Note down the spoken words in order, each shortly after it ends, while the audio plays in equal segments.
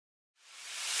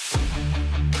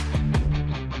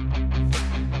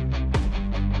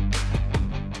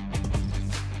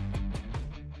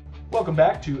Welcome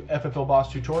back to FFL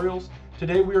Boss Tutorials.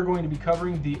 Today we are going to be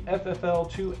covering the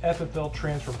FFL to FFL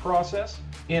transfer process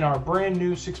in our brand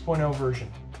new 6.0 version.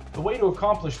 The way to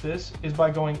accomplish this is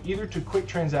by going either to Quick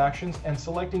Transactions and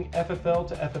selecting FFL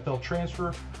to FFL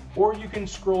Transfer, or you can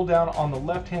scroll down on the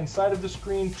left-hand side of the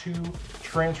screen to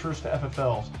Transfers to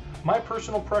FFLs. My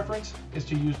personal preference is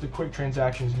to use the Quick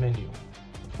Transactions menu.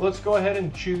 Let's go ahead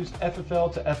and choose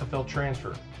FFL to FFL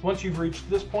Transfer. Once you've reached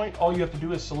this point, all you have to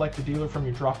do is select the dealer from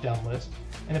your drop-down list.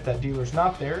 And if that dealer's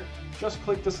not there, just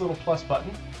click this little plus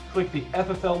button, click the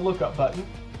FFL lookup button,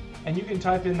 and you can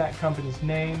type in that company's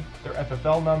name, their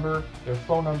FFL number, their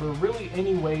phone number, really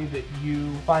any way that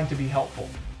you find to be helpful.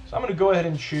 So I'm going to go ahead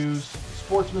and choose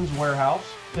Sportsman's Warehouse.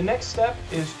 The next step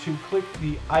is to click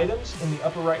the items in the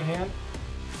upper right hand.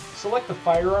 Select the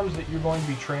firearms that you're going to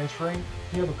be transferring.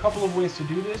 You have a couple of ways to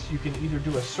do this. You can either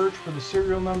do a search for the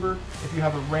serial number. If you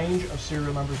have a range of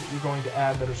serial numbers that you're going to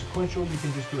add that are sequential, you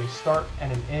can just do a start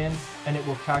and an end, and it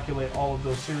will calculate all of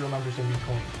those serial numbers in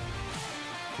between.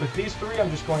 With these three,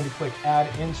 I'm just going to click Add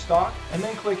in Stock, and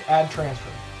then click Add Transfer.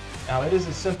 Now it is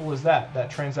as simple as that. That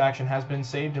transaction has been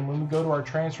saved, and when we go to our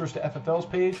Transfers to FFLs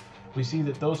page, we see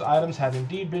that those items have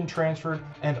indeed been transferred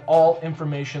and all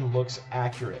information looks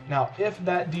accurate. Now, if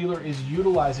that dealer is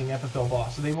utilizing FFL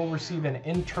Boss, they will receive an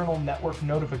internal network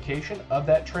notification of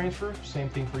that transfer. Same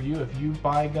thing for you. If you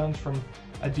buy guns from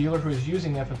a dealer who is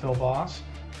using FFL Boss,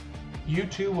 you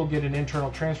too will get an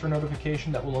internal transfer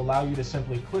notification that will allow you to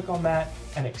simply click on that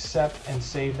and accept and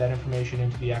save that information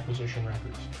into the acquisition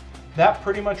records. That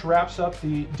pretty much wraps up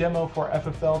the demo for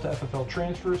FFL to FFL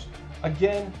transfers.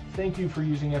 Again, thank you for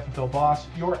using FFL Boss,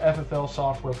 your FFL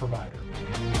software provider.